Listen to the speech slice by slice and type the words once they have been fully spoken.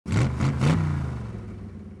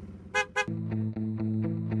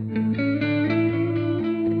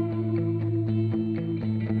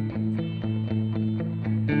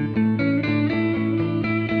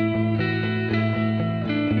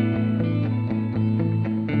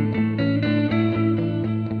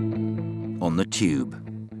on the tube.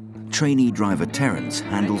 Trainee driver Terrance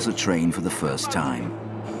handles a train for the first time.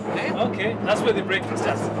 Okay, that's where the braking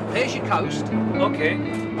starts. There's your coast. Okay.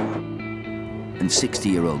 And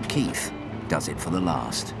 60-year-old Keith does it for the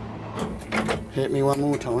last. Hit me one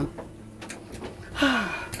more time.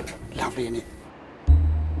 Lovely, isn't it?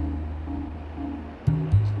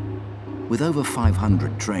 With over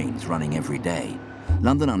 500 trains running every day,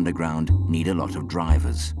 London Underground need a lot of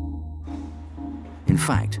drivers. In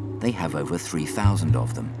fact, they have over 3,000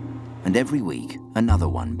 of them, and every week another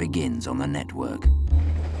one begins on the network.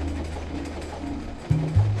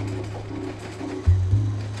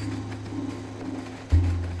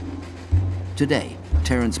 Today,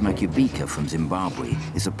 Terrance Makubika from Zimbabwe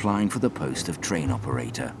is applying for the post of train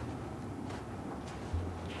operator.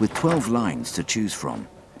 With 12 lines to choose from,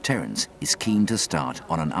 Terrance is keen to start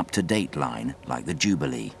on an up-to-date line like the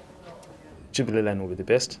Jubilee. Jubilee line will be the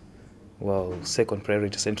best. Well, second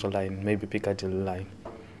priority Central line, maybe Piccadilly line.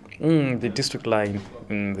 The district line,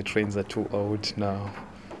 the trains are too old now.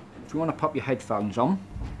 If you want to pop your headphones on.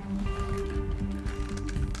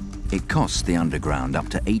 It costs the Underground up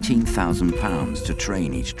to £18,000 to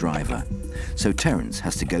train each driver, so Terrance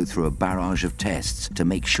has to go through a barrage of tests to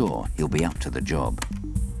make sure he'll be up to the job.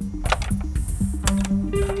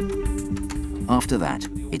 After that,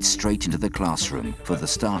 it's straight into the classroom for the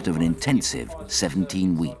start of an intensive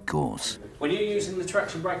 17-week course. When you're using the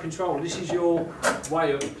traction brake controller, this is your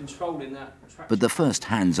way of controlling that traction. But the first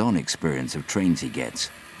hands-on experience of trains he gets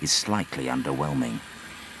is slightly underwhelming.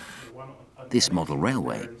 This model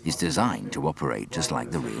railway is designed to operate just like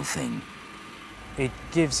the real thing. It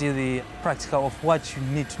gives you the practical of what you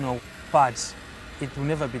need to know, but it will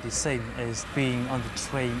never be the same as being on the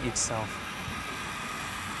train itself.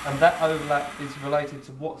 And that overlap is related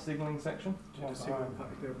to what signalling section?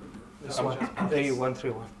 This one,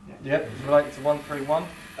 A131. Yep, it's related to 131.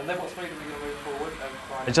 And then what speed are we going to move forward?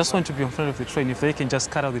 I just want to be in front of the train. If they can just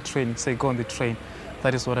cut out the train, say go on the train,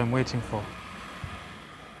 that is what I'm waiting for.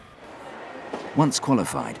 Once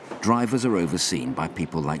qualified, drivers are overseen by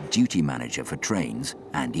people like duty manager for trains,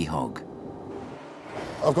 Andy Hogg.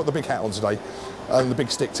 I've got the big hat on today and the big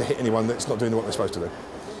stick to hit anyone that's not doing what they're supposed to do.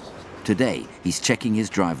 Today, he's checking his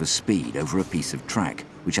driver's speed over a piece of track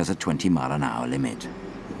which has a 20-mile-an-hour limit.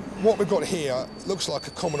 What we've got here looks like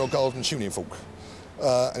a common or golden tuning fork.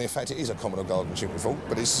 And in fact, it is a common or golden tuning fork,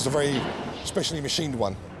 but it's a very specially machined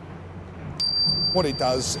one. What it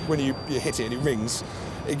does, when you hit it and it rings,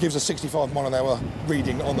 it gives a 65 mile an hour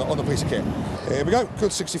reading on the piece of kit. Here we go,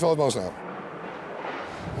 good 65 miles an hour.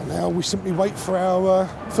 And now we simply wait for our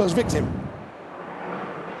first victim.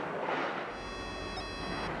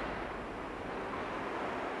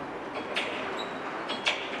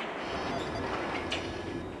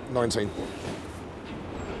 There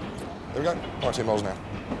we go, 19 miles an hour.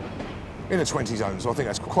 In a 20 zone, so I think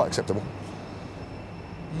that's quite acceptable.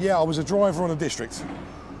 Yeah, I was a driver on a district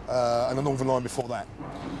and a Northern Line before that.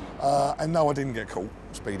 And no, I didn't get caught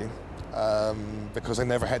speeding because I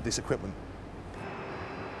never had this equipment.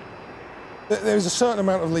 There's a certain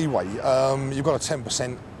amount of leeway. You've got a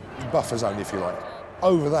 10% buffer zone, if you like.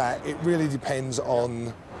 Over that, it really depends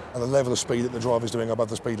on the level of speed that the driver's doing above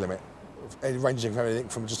the speed limit. Ranging from anything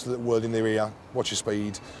from just a little word in their ear, watch your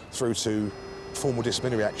speed, through to formal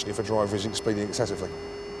disciplinary action if a driver is speeding excessively.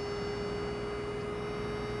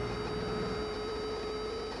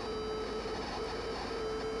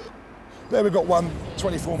 There we've got one,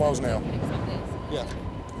 24 miles an hour. Yeah,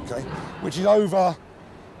 okay. Which is over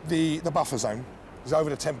the buffer zone, is over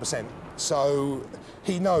the 10%. So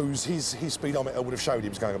he knows his speedometer would have showed he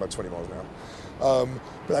was going about 20 miles an hour.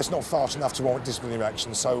 But that's not fast enough to warrant disciplinary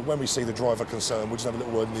action. So when we see the driver concerned, we'll just have a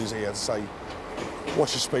little word in his ear to say,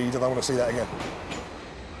 watch your speed, I don't want to see that again.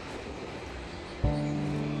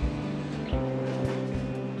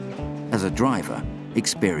 As a driver,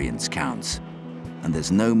 experience counts. And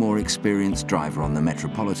there's no more experienced driver on the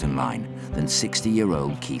Metropolitan line than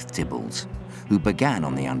 60-year-old Keith Tibbles, who began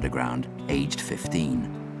on the Underground aged 15.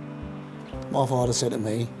 My father said to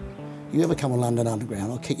me, you ever come on London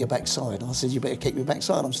Underground, I'll kick your backside. I said, you better kick your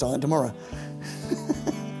backside, I'm starting tomorrow.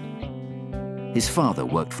 His father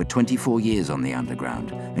worked for 24 years on the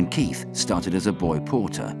Underground, and Keith started as a boy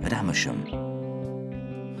porter at Amersham.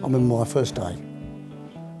 I remember my first day.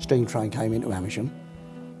 Steam train came into Amersham.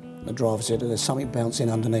 The driver said, there's something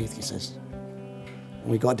bouncing underneath, he says.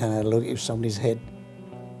 And we got down and had a look, it was somebody's head.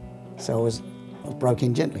 So I was broke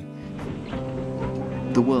in gently.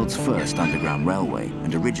 The world's first underground railway,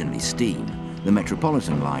 and originally steam, the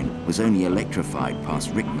Metropolitan line was only electrified past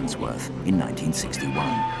Rickmansworth in 1961.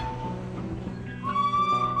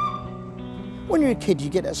 When you're a kid, you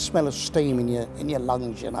get that smell of steam in your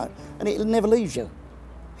lungs, you know, and it never leaves you.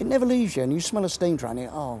 It never leaves you, and you smell a steam train, and you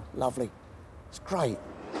go, oh, lovely. It's great.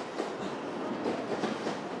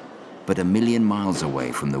 But a million miles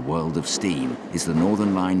away from the world of steam is the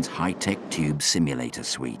Northern Line's high-tech tube simulator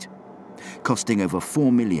suite. Costing over £4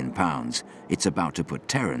 million, it's about to put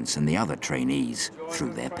Terrance and the other trainees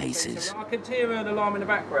through their paces. I can hear an alarm in the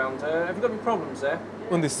background. Have you got any problems there?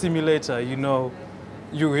 On the simulator, you know,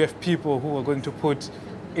 you have people who are going to put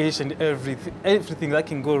each and everything that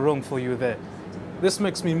can go wrong for you there. This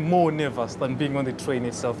makes me more nervous than being on the train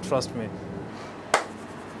itself, trust me.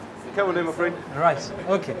 Come on in, my friend. Right,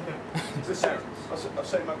 okay. I'll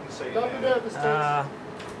set him up in the seat.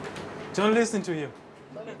 Don't listen to him.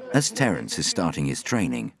 As Terrance is starting his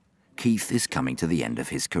training, Keith is coming to the end of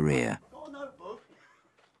his career.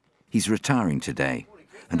 He's retiring today,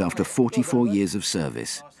 and after 44 years of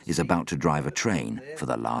service, is about to drive a train for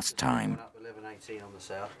the last time.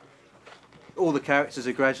 All the characters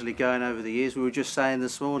are gradually going over the years. We were just saying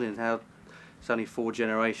this morning how it's only 4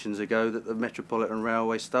 generations ago that the Metropolitan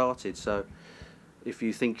Railway started. So if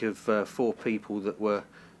you think of 4 people that were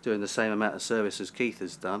doing the same amount of service as Keith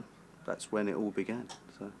has done, that's when it all began.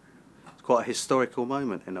 So it's quite a historical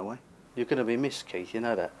moment in a way. You're going to be missed, Keith, you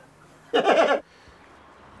know that.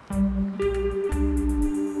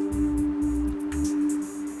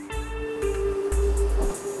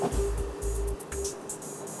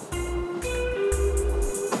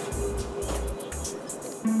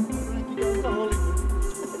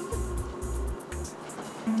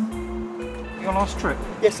 Your last trip?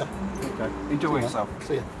 Yes, sir. Okay. Enjoy yourself.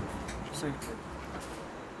 See ya. See you.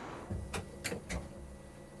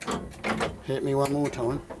 Hit me one more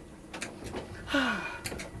time.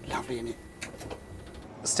 Lovely, isn't it?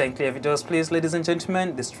 Stand clear of your doors, please, ladies and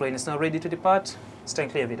gentlemen. This train is now ready to depart.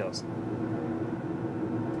 Stand clear of your doors.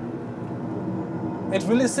 It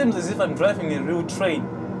really seems as if I'm driving a real train.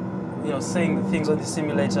 You know, saying the things on the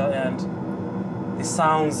simulator and the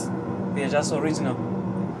sounds, they're just original.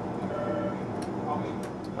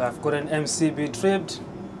 I've got an MCB tripped.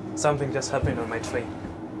 Something just happened on my train.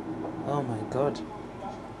 Oh my God.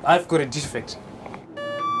 I've got a defect.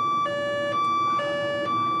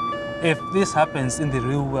 If this happens in the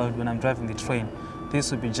real world when I'm driving the train, this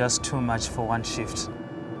would be just too much for one shift.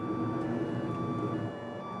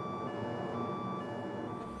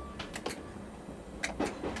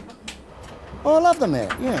 Oh, I love the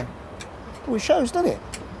Met, yeah. Well, it shows, doesn't it?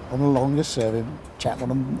 I'm the longest serving chap on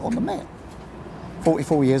the Met.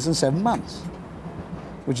 44 years and 7 months,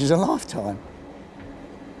 which is a lifetime.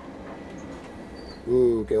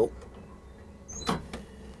 Ooh, Gil.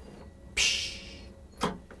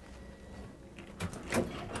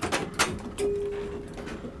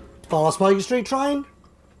 Fast Baker Street train,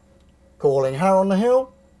 calling Harrow on the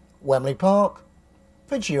Hill, Wembley Park,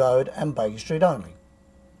 Finchley Road and Baker Street only.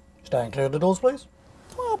 Stand clear of the doors, please.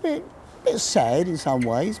 Well, a bit sad in some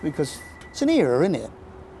ways because it's an era, isn't it?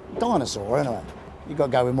 Dinosaur, anyway. You've got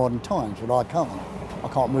to go with modern times, but I can't. I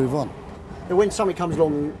can't move on. And when something comes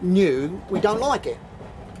along new, we don't like it.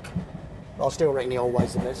 But I still reckon the old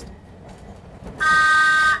way's the best.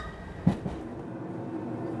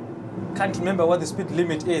 Can't remember what the speed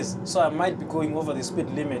limit is, so I might be going over the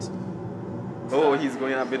speed limit. Oh, he's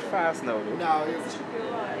going a bit fast now, though. No, it's...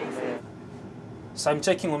 So I'm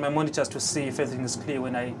checking on my monitors to see if everything is clear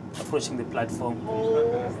when I'm approaching the platform.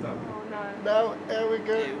 No, there we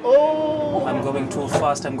go. Oh! I'm going too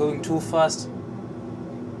fast, I'm going too fast.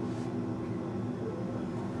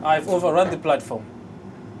 I've overrun the platform.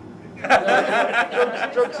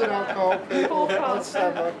 Drugs and alcohol, people. That's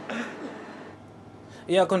stubborn.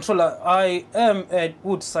 Yeah, controller, I am at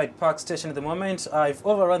Woodside Park Station at the moment. I've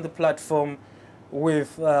overrun the platform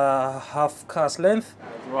with half car's length.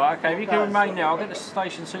 Right, okay, if you can remain now, I'll get the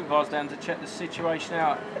station supervisor down to check the situation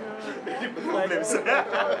out.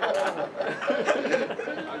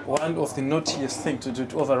 One of the naughtiest things to do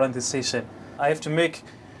to overrun the station, I have to make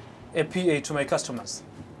a PA to my customers.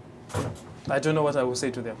 I don't know what I will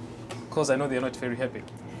say to them, because I know they're not very happy.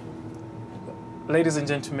 Ladies and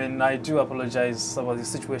gentlemen, I do apologize about the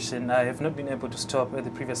situation. I have not been able to stop at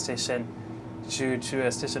the previous station due to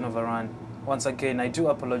a station overrun. Once again, I do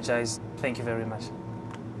apologize. Thank you very much.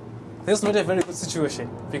 This is not a very good situation,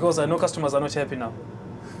 because I know customers are not happy now.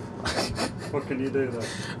 What can you do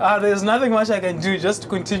though? There's nothing much I can do, just to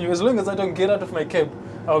continue. As long as I don't get out of my cab,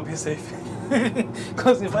 I'll be safe.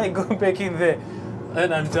 Because if I go back in there,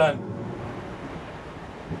 then I'm done.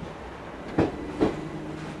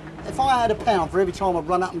 If I had £1 for every time I'd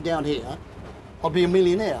run up and down here, I'd be a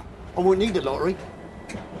millionaire. I wouldn't need the lottery.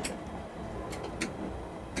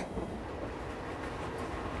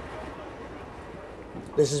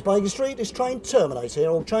 This is Baker Street. This train terminates here.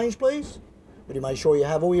 All change, please. Would you make sure you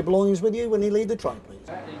have all your belongings with you when you leave the train, please?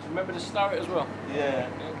 Remember to stow it as well. Yeah.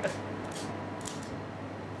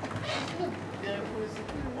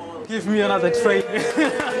 Give me another train.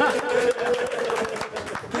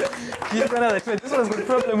 Give me another train. This one's got a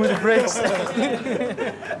problem with the brakes.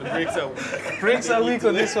 The Brakes are weak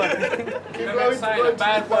on this one. Remember saying a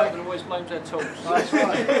bad workman always blames their tools. That's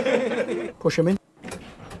right. Push him in.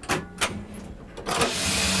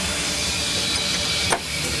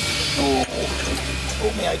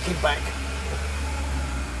 Oh, me aching back.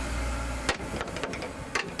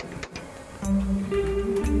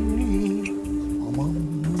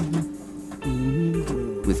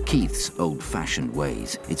 With Keith's old-fashioned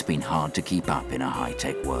ways, it's been hard to keep up in a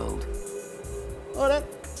high-tech world.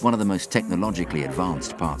 One of the most technologically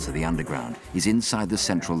advanced parts of the Underground is inside the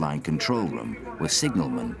central line control room, where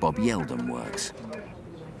signalman Bob Yeldon works.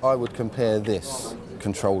 I would compare this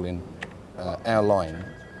controlling our line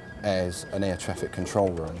as an air traffic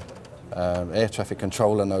control room. Air traffic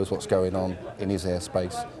controller knows what's going on in his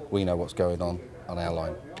airspace. We know what's going on our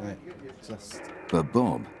line. But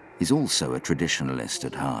Bob is also a traditionalist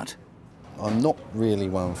at heart. I'm not really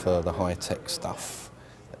one for the high-tech stuff.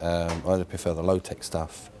 I prefer the low-tech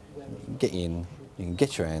stuff. You can get in, you can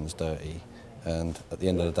get your hands dirty, and at the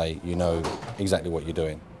end of the day, you know exactly what you're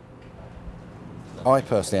doing. I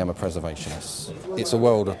personally am a preservationist. It's a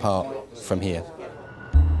world apart from here.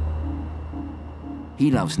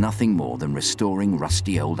 He loves nothing more than restoring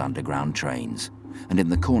rusty old underground trains. And in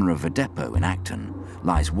the corner of a depot in Acton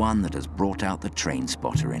lies one that has brought out the train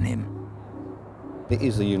spotter in him. It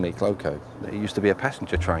is a unique loco. It used to be a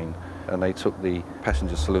passenger train, and they took the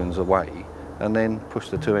passenger saloons away and then pushed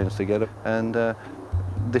the two ends together, and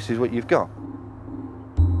this is what you've got.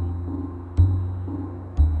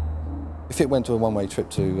 If it went to a one-way trip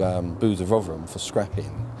to Booths of Rotherham for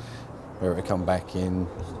scrapping, where it would come back in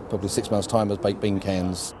probably 6 months' time as baked bean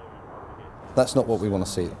cans, that's not what we want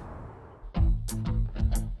to see.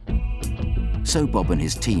 So Bob and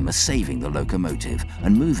his team are saving the locomotive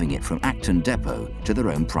and moving it from Acton Depot to their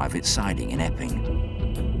own private siding in Epping.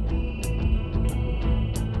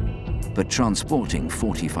 But transporting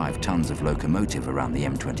 45 tons of locomotive around the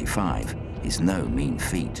M25 is no mean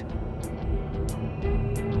feat.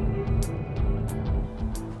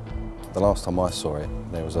 The last time I saw it,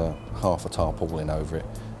 there was half a tarpaulin over it,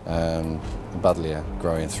 buddleia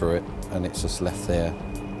growing through it, and it's just left there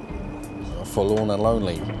forlorn and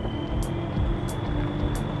lonely.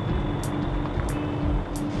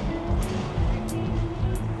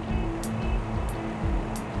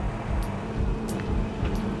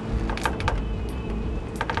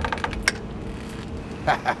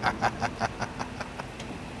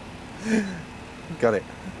 Got it.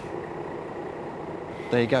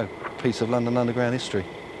 There you go, piece of London Underground history.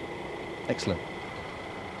 Excellent.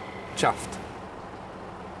 Chuffed.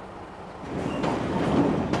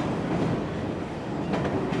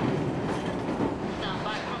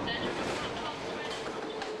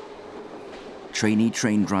 Trainee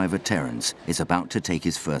train driver Terrance is about to take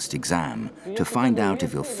his first exam to find out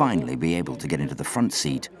if he'll finally be able to get into the front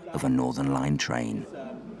seat of a Northern Line train.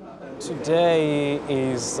 Today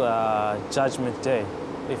is Judgment Day,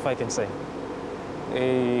 if I can say.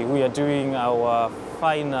 We are doing our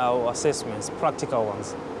final assessments, practical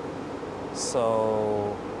ones.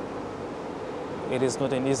 So it is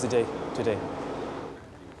not an easy day today.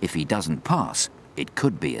 If he doesn't pass, it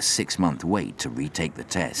could be a 6-month wait to retake the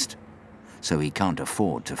test. So he can't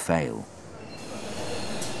afford to fail.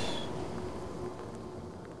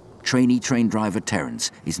 Trainee train driver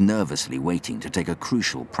Terrance is nervously waiting to take a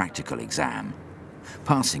crucial practical exam.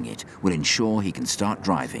 Passing it will ensure he can start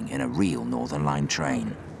driving in a real Northern Line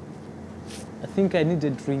train. I think I need a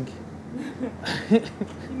drink. You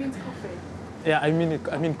mean coffee? Yeah, I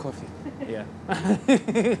mean coffee. Yeah.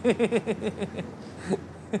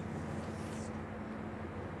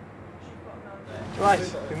 Right,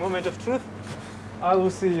 the moment of truth. I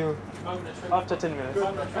will see you after 10 minutes.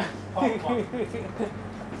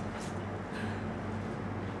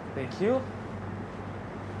 Thank you.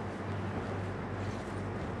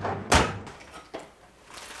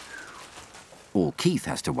 All Keith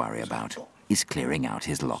has to worry about is clearing out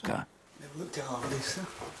his locker. Never looked at half of this, sir.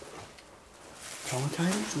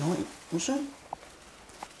 Timetables, 90, what's that?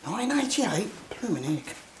 1988? Blooming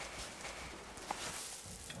heck.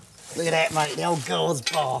 Look at that, mate, the old guard's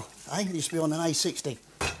bar. Eh? It used to be on an A60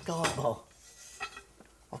 guard bar.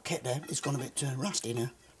 I've kept that. It's gone a bit rusty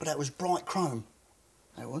now, but that was bright chrome.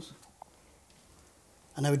 That was.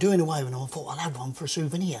 And they were doing away with it, and I thought I'll have one for a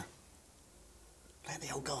souvenir. Look at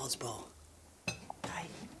the old guard's bar.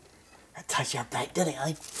 That Has your back, didn't it,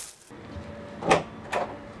 eh?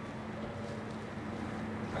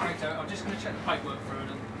 Okay, so I'm just going to check the paperwork through and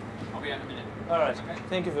I'll be out in a minute. All right. Okay.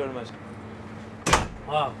 Thank you very much.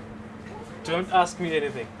 Wow. Don't ask me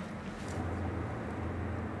anything.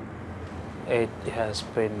 It has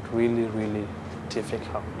been really, really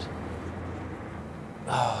difficult.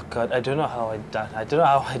 Oh God, I don't know how I done. I don't know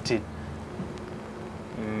how I did.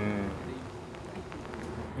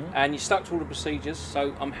 And you stuck to all the procedures,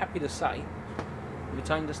 so I'm happy to say you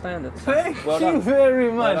retained the standards. Thank Well you done. very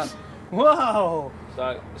Well much. done. Wow.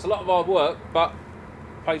 So it's a lot of hard work, but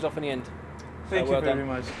pays off in the end. Thank So you well very done.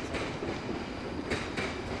 much.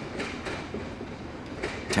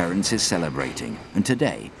 Terrance is celebrating, and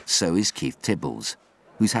today, so is Keith Tibbles,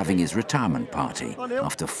 who's having his retirement party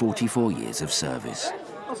after 44 years of service.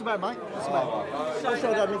 What's about, mate? What's about? I'll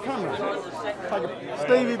show that on the camera.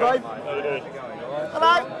 Stevie, babe.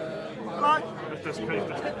 Hello. Hello.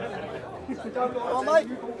 Oh, mate,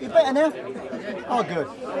 you better now? Oh, good.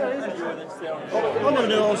 I never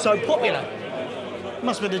knew I was so popular.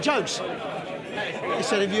 Must be the jokes. He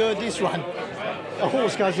said, have you heard this one? A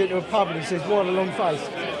horse goes into a pub and he says, what a long face.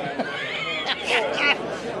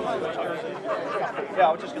 Yeah,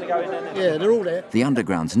 I'm just going to go in there. Yeah, they're all there. The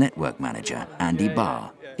Underground's network manager, Andy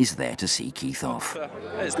Barr, is there to see Keith off.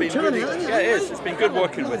 It's been really, yeah, it is. It's been good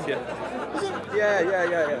working with you.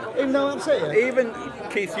 Yeah. Even though I upset you? Even,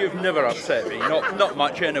 Keith, you've never upset me. Not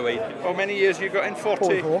much anyway. How many years you got in?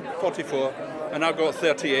 44. 44. And I've got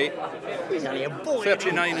 38. He's only a boy.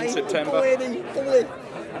 39 in September. Boy.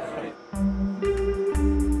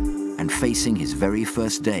 And facing his very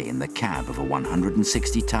first day in the cab of a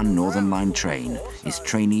 160-ton Northern Line train is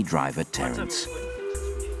trainee driver Terrance.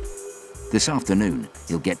 This afternoon,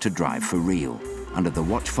 he'll get to drive for real, under the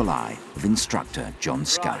watchful eye of instructor John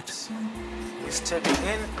Scott. We're stepping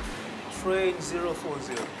in, train 040. Once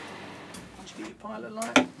you get your pilot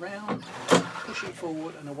light round, push it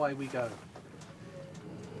forward and away we go.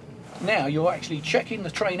 Now you're actually checking the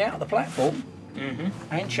train out of the platform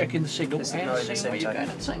and checking the signal and seeing where you're going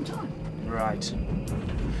at the same time. Right.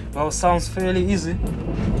 Well, sounds fairly easy.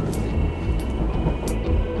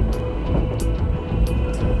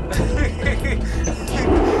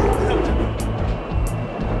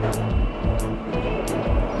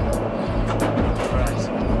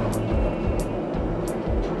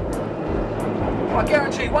 I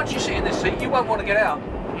guarantee you, once you sit in this seat, you won't want to get out.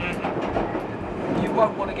 You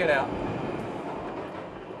won't want to get out.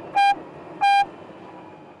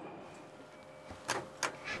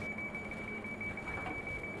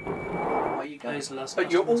 There you go.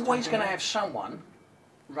 But you're always going to have someone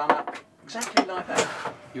run up exactly like that.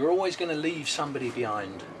 You're always going to leave somebody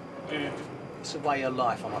behind. It's a way of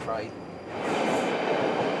life, I'm afraid.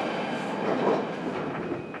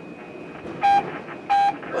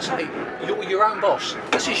 I say, you're your own boss.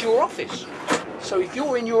 This is your office. So if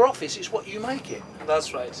you're in your office, it's what you make it.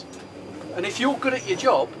 That's right. And if you're good at your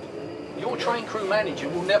job, your train crew manager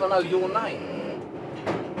will never know your name.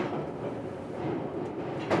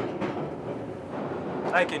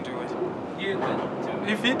 I can do it. You can do it.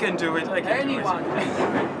 If you can do it, I can Anyone do it. can do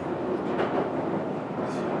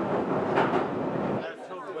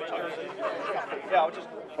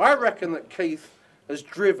it. I reckon that Keith has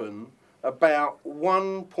driven about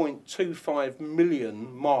 1.25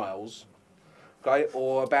 million miles, okay,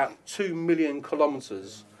 or about 2 million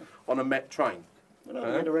kilometres on a Met train. I don't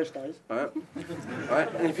know the rest is. Right.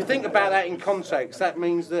 And if you think about that in context, that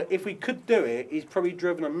means that if we could do it, he's probably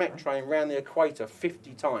driven a Met train around the equator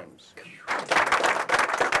 50 times.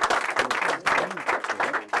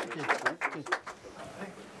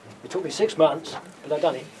 It took me 6 months, but I've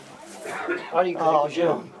done it. Only because it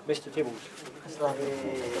was you, Mr. Tibbles.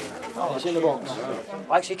 It's in the box.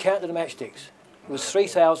 I actually counted the matchsticks. It was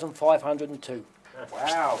 3,502.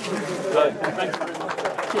 Wow.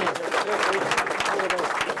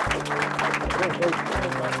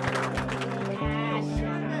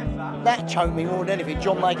 That choked me more than anything,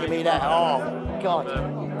 John making me that. Oh, God.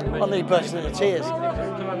 I nearly burst into tears.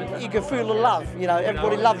 You can feel the love, you know,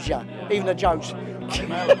 everybody loves you, even the jokes.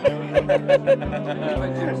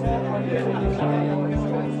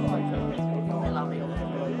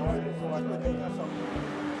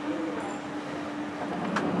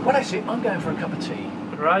 Well, that's it. I'm going for a cup of tea.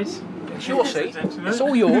 Right. It's your seat. It's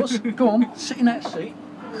all yours. Go on, sit in that seat.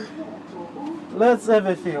 Let's have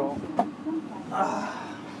a feel.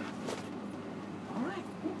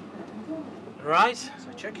 Right.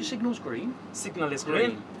 So check your signal's green. Signal is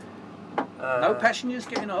green. No passengers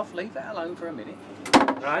getting off. Leave that alone for a minute.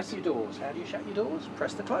 Right. Shut your doors. How do you shut your doors?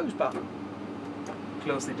 Press the close button.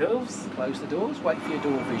 Close the doors. Close the doors. Wait for your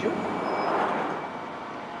door visual.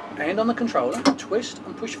 Hand on the controller, twist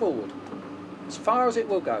and push forward. As far as it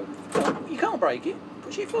will go. You can't break it.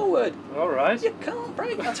 Push it forward. All right. You can't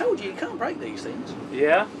break it. I told you, you can't break these things.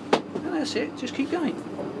 Yeah. And that's it. Just keep going.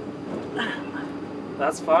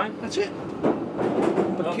 That's fine. That's it.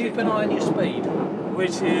 But keep an eye on your speed.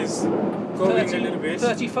 Which is going 30, a little bit.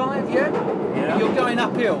 35, yeah? Yeah. You're going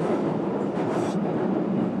uphill.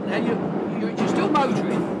 Now you're still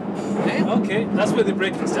motoring. Yeah? Okay, that's where the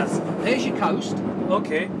braking starts. There's your coast.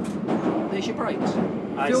 Okay. There's your brakes.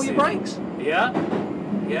 I Feel see. your brakes? Yeah.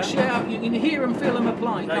 Yeah. See how you can hear and feel them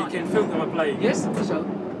applying. Now you can't can feel them applying. Yes. So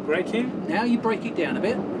braking. now you brake it down a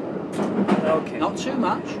bit. Okay. Not too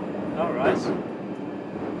much. All right.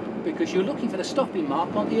 Because you're looking for the stopping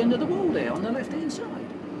mark on the end of the wall there on the left hand side.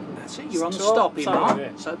 That's it. You're on the Stop stopping mark.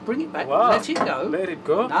 somewhere. So bring it back. Wow. Let it go. Let it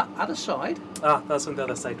go. No, other side. Ah, that's on the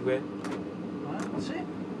other side. Where? Right, that's it.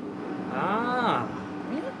 Ah.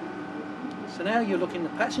 Yeah. So now you're looking the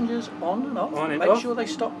passengers on and off. On and Make off. sure they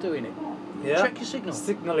stop doing it. Yeah. Check your signal.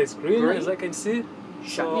 Signal is green, Green. as I can see.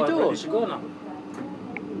 Shut So your I'm doors. ready to go now.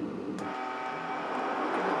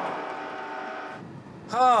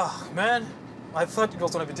 Ah, man. I thought it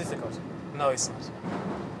was going to be difficult. No, it's not.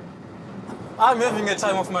 I'm having a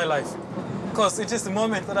time of my life. Because it is the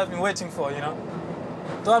moment that I've been waiting for, you know.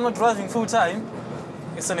 Though I'm not driving full time,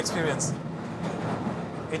 it's an experience.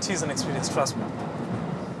 It is an experience, trust me.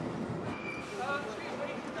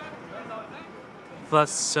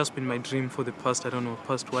 That's just been my dream for the past, I don't know,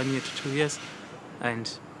 past 1 year to 2 years. And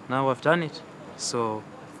now I've done it. So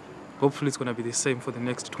hopefully it's going to be the same for the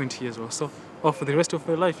next 20 years or so. Or for the rest of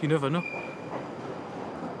my life, you never know.